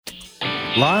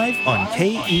live on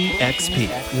KEXP,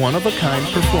 one-of-a-kind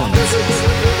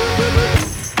performances.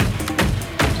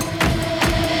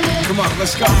 Come on,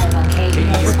 let's go.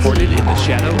 Recorded in the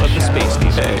shadow of the space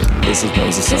station. Hey, this is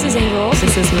Moses. This is Angel.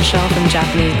 This is Michelle from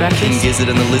Japanese Breakfast. King Gizzard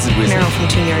and the Lizard Wizard. Meryl from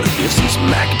Teen Yards. This is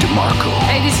Mac DeMarco.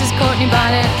 Hey, this is Courtney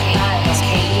Bonnet.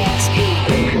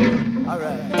 KEXP. All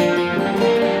right.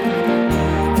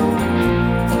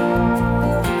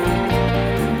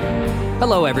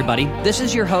 Hello, everybody. This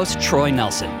is your host, Troy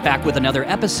Nelson, back with another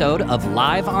episode of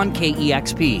Live on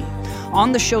KEXP.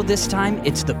 On the show this time,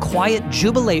 it's the quiet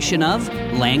jubilation of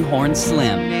Langhorne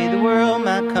Slim. May the world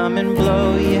might come and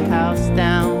blow your house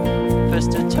down.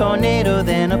 First a tornado,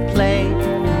 then a plague.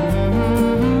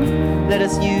 Let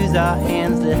us use our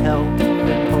hands to help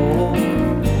and hold.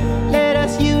 Let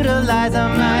us utilize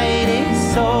our mighty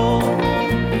soul.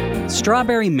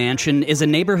 Strawberry Mansion is a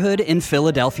neighborhood in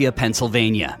Philadelphia,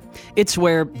 Pennsylvania. It's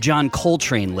where John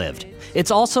Coltrane lived.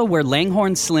 It's also where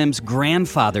Langhorne Slim's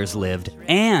grandfathers lived,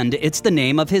 and it's the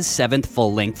name of his 7th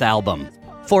full-length album.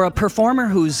 For a performer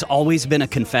who's always been a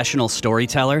confessional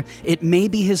storyteller, it may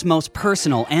be his most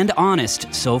personal and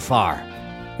honest so far.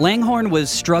 Langhorne was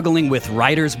struggling with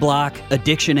writer's block,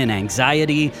 addiction and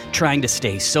anxiety, trying to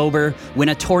stay sober, when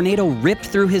a tornado ripped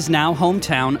through his now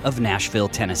hometown of Nashville,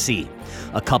 Tennessee.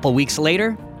 A couple weeks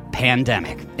later,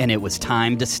 pandemic, and it was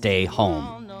time to stay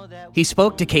home. He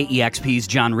spoke to KEXP's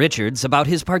John Richards about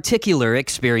his particular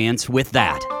experience with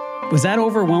that. Was that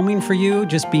overwhelming for you,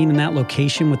 just being in that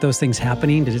location with those things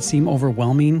happening? Did it seem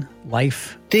overwhelming,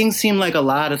 life? Things seem like a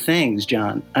lot of things,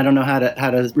 John. I don't know how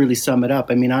to really sum it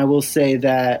up. I mean, I will say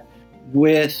that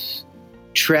with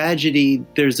tragedy,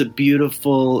 there's a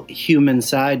beautiful human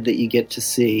side that you get to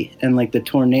see. And like the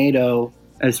tornado,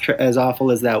 as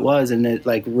awful as that was, and it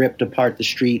like ripped apart the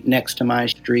street next to my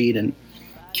street and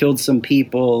killed some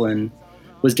people and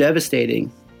was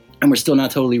devastating. And we're still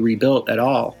not totally rebuilt at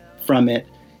all from it.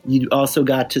 You also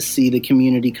got to see the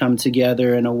community come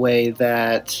together in a way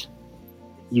that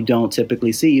you don't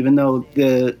typically see, even though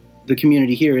the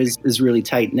community here is really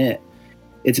tight-knit.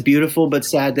 It's beautiful, but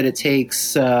sad that it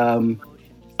takes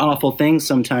awful things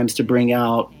sometimes to bring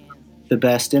out the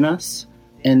best in us.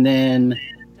 And then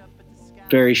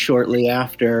very shortly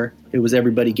after, it was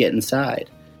everybody get inside.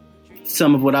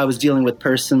 Some of what I was dealing with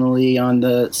personally on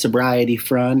the sobriety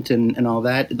front and all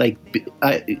that, like,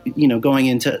 going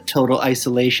into total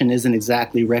isolation isn't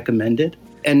exactly recommended.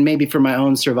 And maybe for my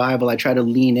own survival, I try to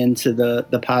lean into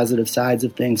the positive sides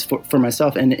of things for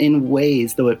myself. And in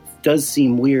ways, though it does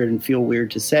seem weird and feel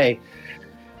weird to say,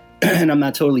 and I'm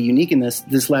not totally unique in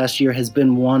this last year has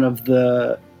been one of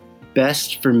the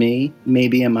best for me,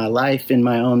 maybe in my life, in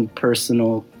my own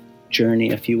personal journey,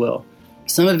 if you will.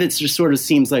 Some of it just sort of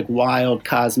seems like wild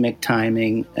cosmic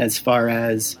timing as far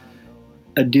as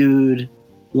a dude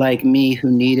like me who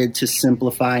needed to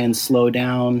simplify and slow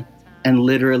down and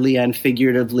literally and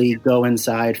figuratively go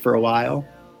inside for a while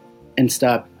and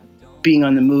stop being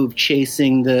on the move,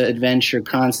 chasing the adventure,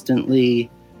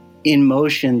 constantly in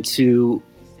motion to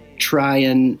try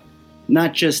and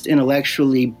not just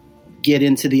intellectually get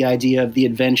into the idea of the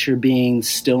adventure being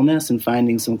stillness and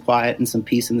finding some quiet and some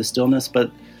peace in the stillness, but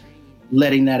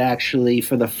letting that actually,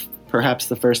 for perhaps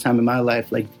the first time in my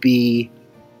life, like be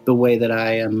the way that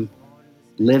I am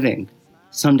living.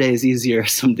 Some days easier,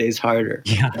 some days harder.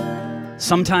 Yeah.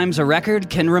 Sometimes a record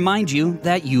can remind you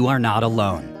that you are not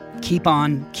alone. Keep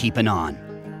on keeping on.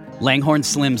 Langhorne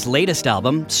Slim's latest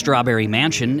album, Strawberry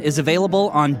Mansion, is available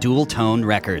on Dual Tone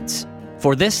Records.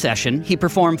 For this session, he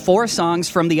performed 4 songs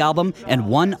from the album and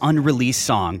 1 unreleased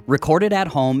song recorded at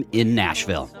home in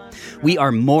Nashville. We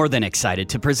are more than excited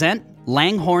to present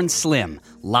Langhorne Slim,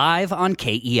 live on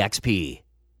KEXP.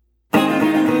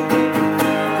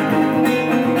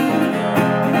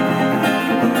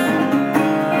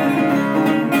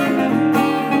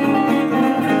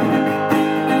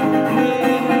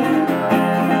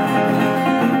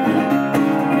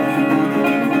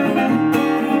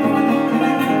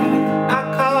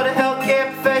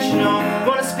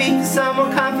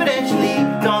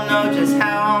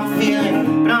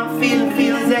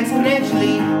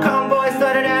 Exponentially, convoy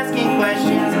started asking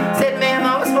questions. Said, ma'am,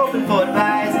 I was hoping for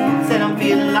advice. Said, I'm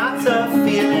feeling lots of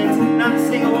feelings. Not a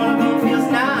single one of them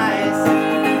feels nice.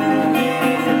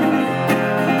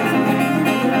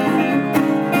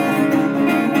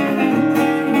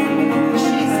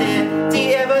 She said, do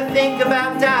you ever think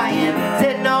about dying?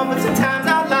 Said, no, but sometimes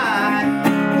I'll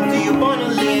lie. Do you want to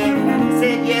live?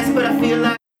 Said, yes, but I feel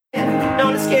like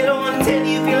on a scale of 1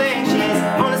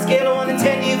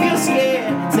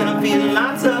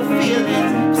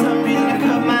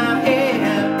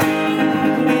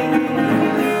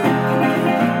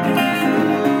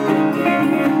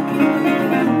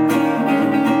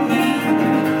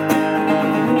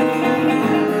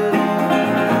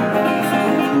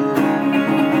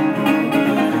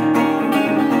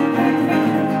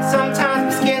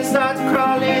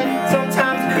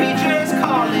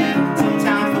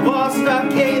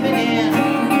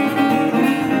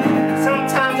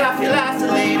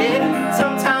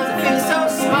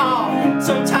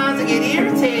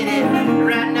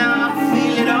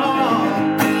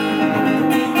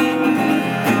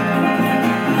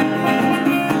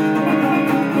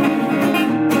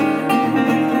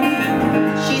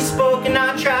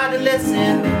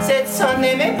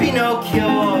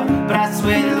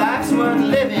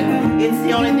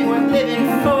 only thing worth living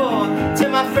for. To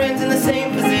my friends in the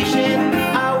same position,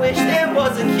 I wish there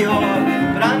was a cure.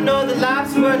 But I know that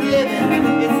life's worth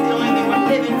living, it's the only thing worth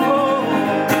living for.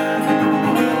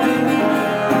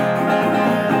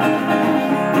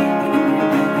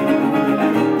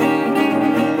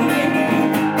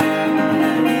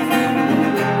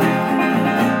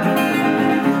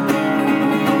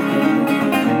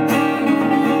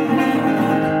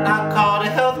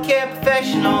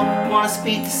 Want to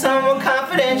speak to someone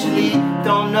confidentially.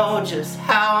 Don't know just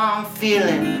how I'm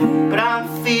feeling, but I'm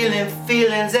feeling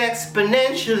feelings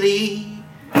exponentially.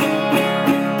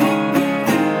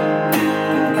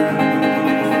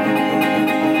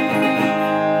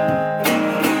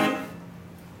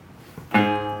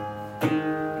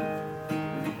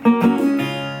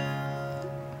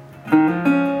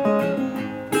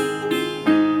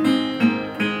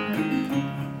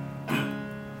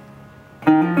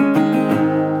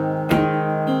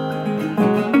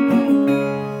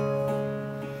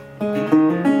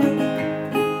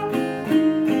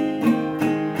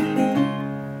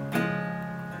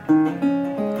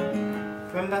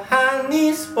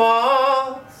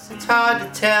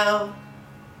 Tell.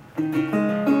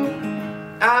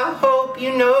 I hope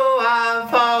you know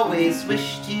I've always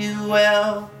wished you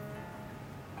well.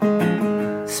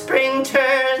 Spring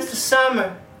turns to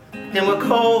summer, then we're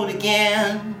cold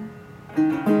again.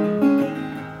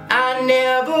 I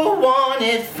never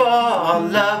wanted for our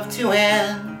love to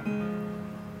end,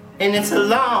 and it's a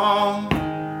long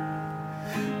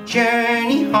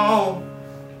journey home.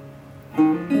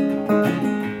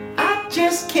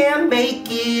 Just can't make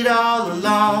it all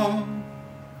alone.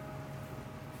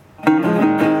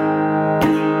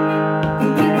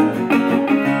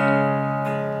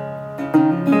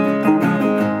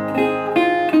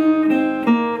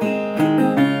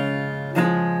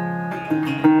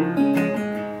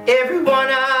 Everyone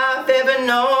I've ever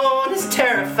known is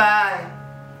terrified.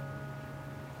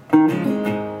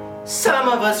 Some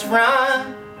of us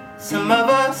run, some of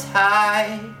us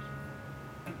hide.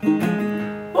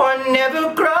 One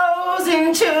never grows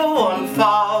until one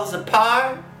falls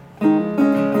apart.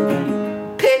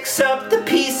 Picks up the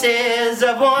pieces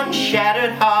of one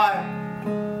shattered heart.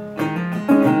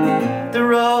 The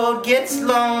road gets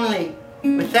lonely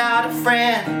without a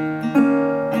friend.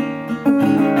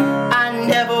 I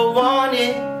never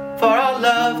wanted for our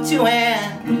love to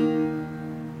end,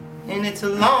 and it's a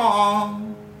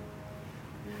long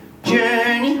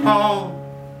journey home.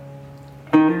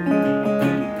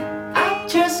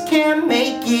 Just can't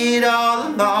make it all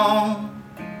alone.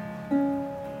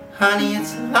 Honey,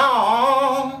 it's a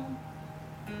long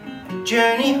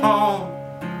journey home.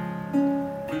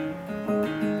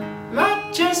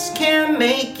 I just can't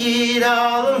make it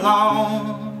all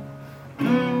alone.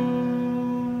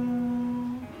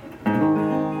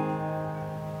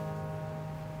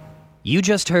 You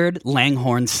just heard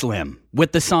Langhorne Slim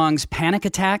with the songs Panic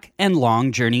Attack and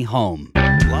Long Journey Home.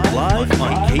 Live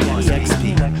on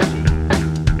KEXP.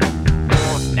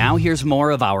 Now here's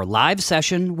more of our live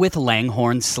session with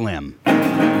Langhorne Slim.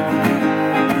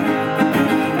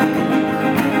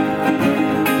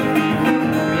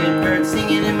 Bird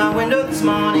singing in my window this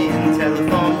morning,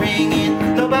 telephone ringing,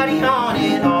 nobody on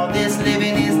it. All this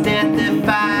living is death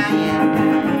defying.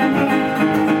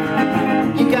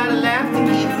 You gotta laugh to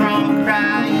keep from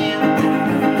crying.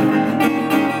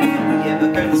 You ever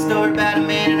heard the story about a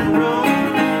man in a room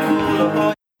full of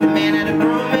horses? A man had a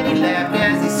broom and he laughed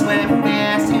as he swept. They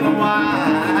asked him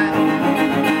why.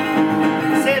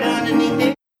 He said underneath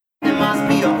it there must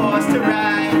be a horse to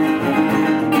ride.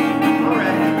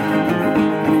 Alright.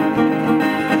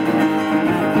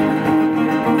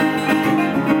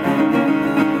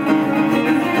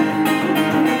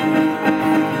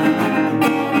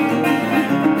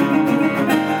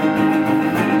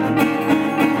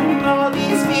 All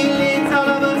these feelings all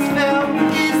of us felt.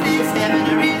 Is this heaven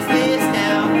or is this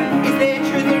hell? Is there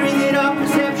truth or is it all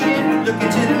perception? Look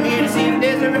into the mirror to see if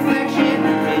there's a reflection.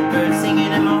 Red bird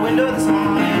singing in my window this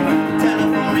morning,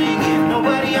 telephone ringing,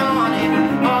 nobody on it.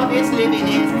 All this living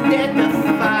is death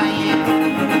defying.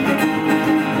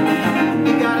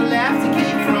 You gotta laugh to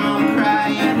keep from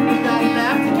crying. You gotta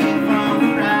laugh to keep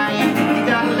from crying. You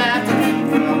gotta laugh to keep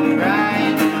from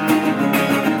crying.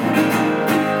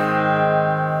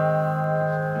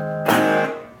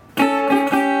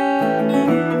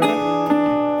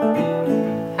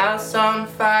 House on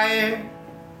fire,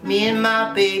 me and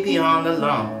my baby on the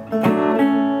lawn.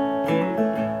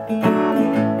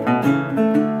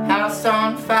 House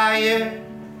on fire,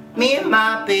 me and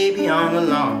my baby on the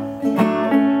lawn.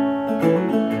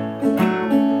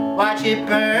 Watch it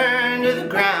burn to the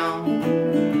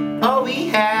ground. All we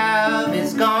have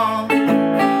is gone.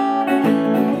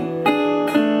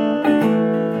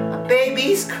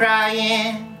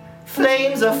 crying,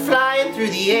 flames are flying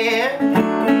through the air.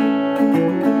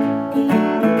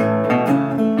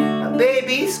 My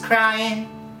baby's crying,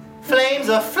 flames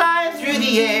are flying through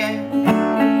the air.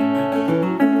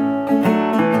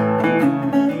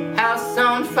 House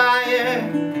on fire,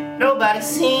 nobody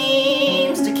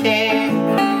seems to care.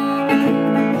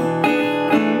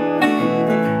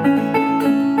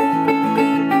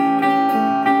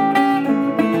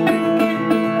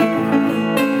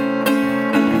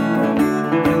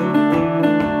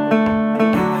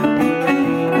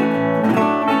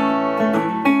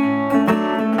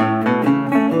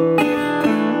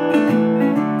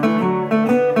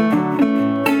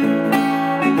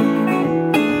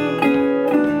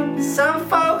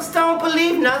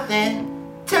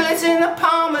 Till it's in the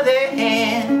palm of their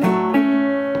hand.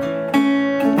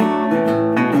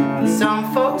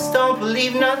 Some folks don't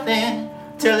believe nothing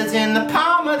till it's in the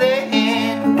palm of their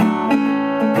hand.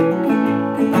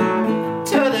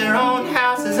 Till their own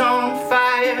house is on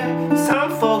fire.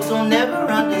 Some folks will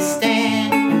never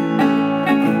understand.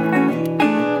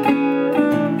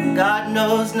 God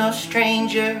knows no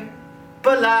stranger,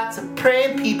 but lots of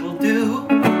praying people do.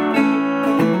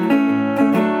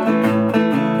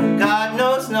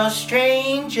 No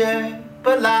stranger,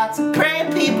 but lots of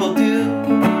praying people do.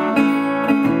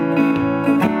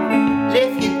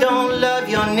 If you don't love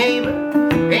your neighbor,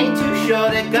 ain't too sure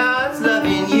that God's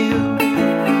loving you.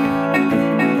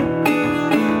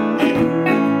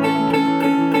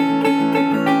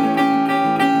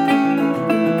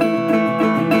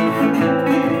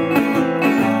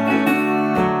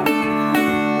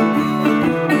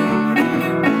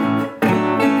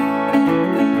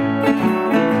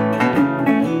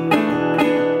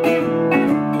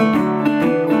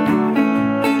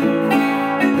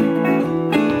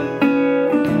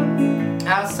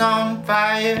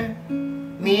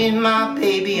 Me and my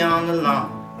baby on the lawn.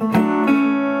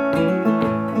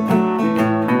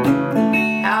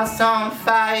 House on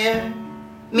fire,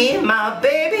 me and my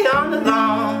baby on the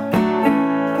lawn.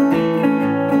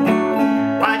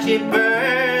 Watch it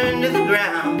burn to the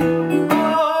ground.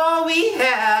 All we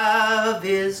have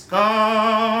is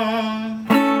gone.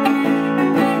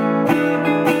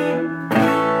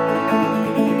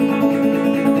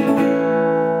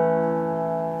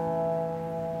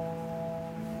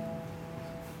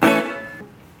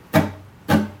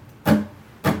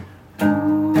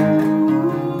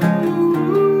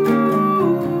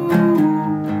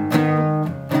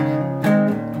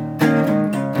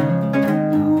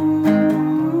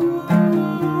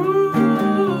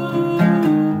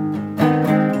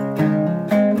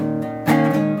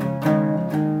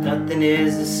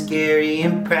 Is as scary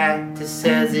in practice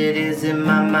as it is in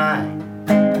my mind.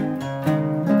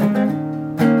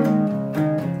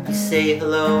 You say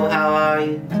hello, how are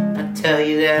you? I tell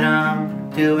you that I'm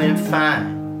doing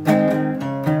fine.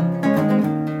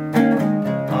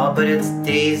 Oh, but it's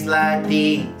days like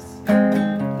these,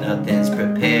 nothing's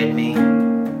prepared me.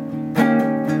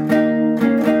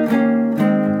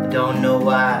 I don't know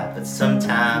why, but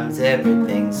sometimes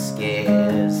everything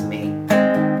scares me.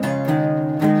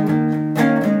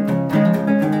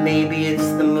 Maybe it's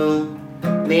the moon,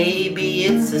 maybe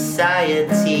it's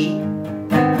society.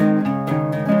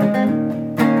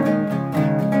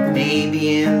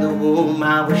 Maybe in the womb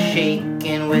I was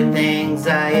shaking with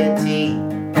anxiety.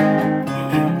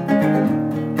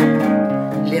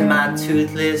 In my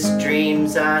toothless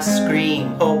dreams I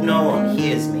scream, hope no one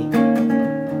hears me.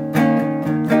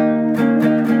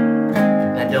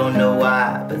 I don't know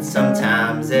why, but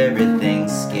sometimes everything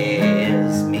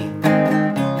scares me.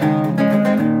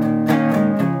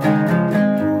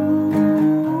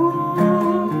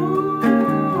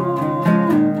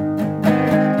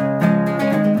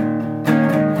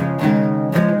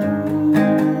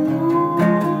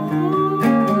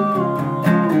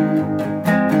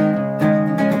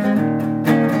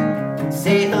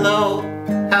 Say hello,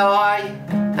 how are you?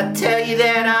 I tell you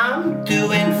that I'm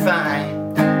doing fine.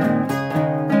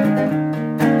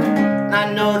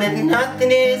 I know that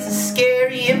nothing is as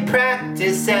scary in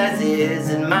practice as it is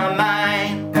in my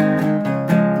mind.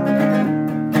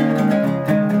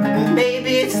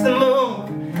 Maybe it's the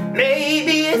moon,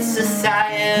 maybe it's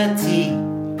society.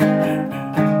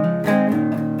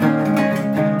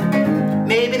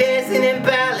 Maybe there's an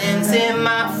imbalance in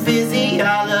my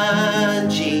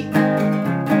physiology.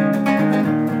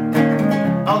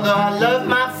 Although I love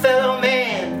my fellow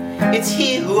man, it's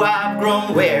he who I've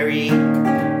grown wary.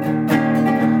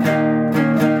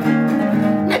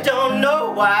 I don't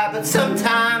know why, but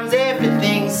sometimes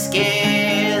everything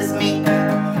scares me.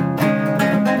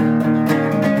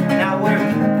 Now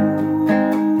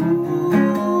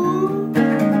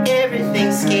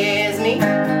everything scares me.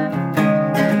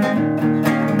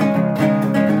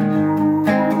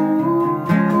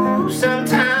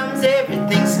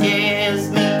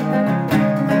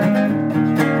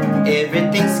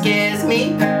 scares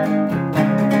me.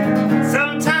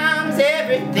 Sometimes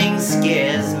everything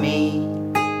scares me.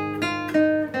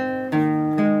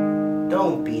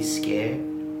 Don't be scared.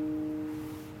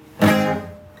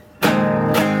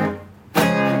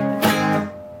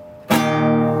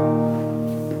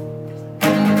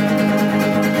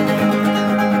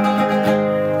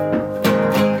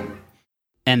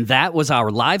 And that was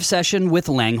our live session with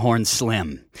Langhorne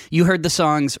Slim. You heard the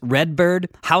songs Redbird,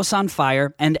 House on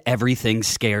Fire, and Everything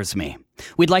Scares Me.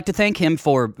 We'd like to thank him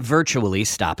for virtually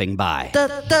stopping by.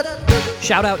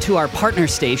 Shout out to our partner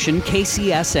station,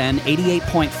 KCSN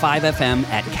 88.5 FM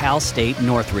at Cal State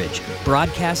Northridge,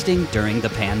 broadcasting during the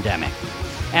pandemic.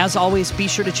 As always, be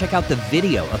sure to check out the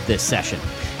video of this session.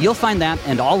 You'll find that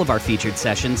and all of our featured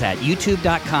sessions at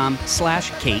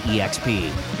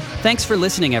youtube.com/KEXP. Thanks for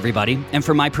listening, everybody. And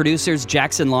for my producers,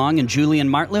 Jackson Long and Julian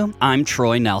Martlew, I'm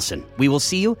Troy Nelson. We will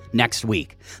see you next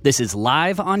week. This is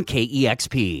Live on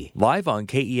KEXP. Live on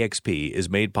KEXP is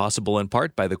made possible in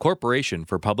part by the Corporation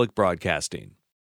for Public Broadcasting.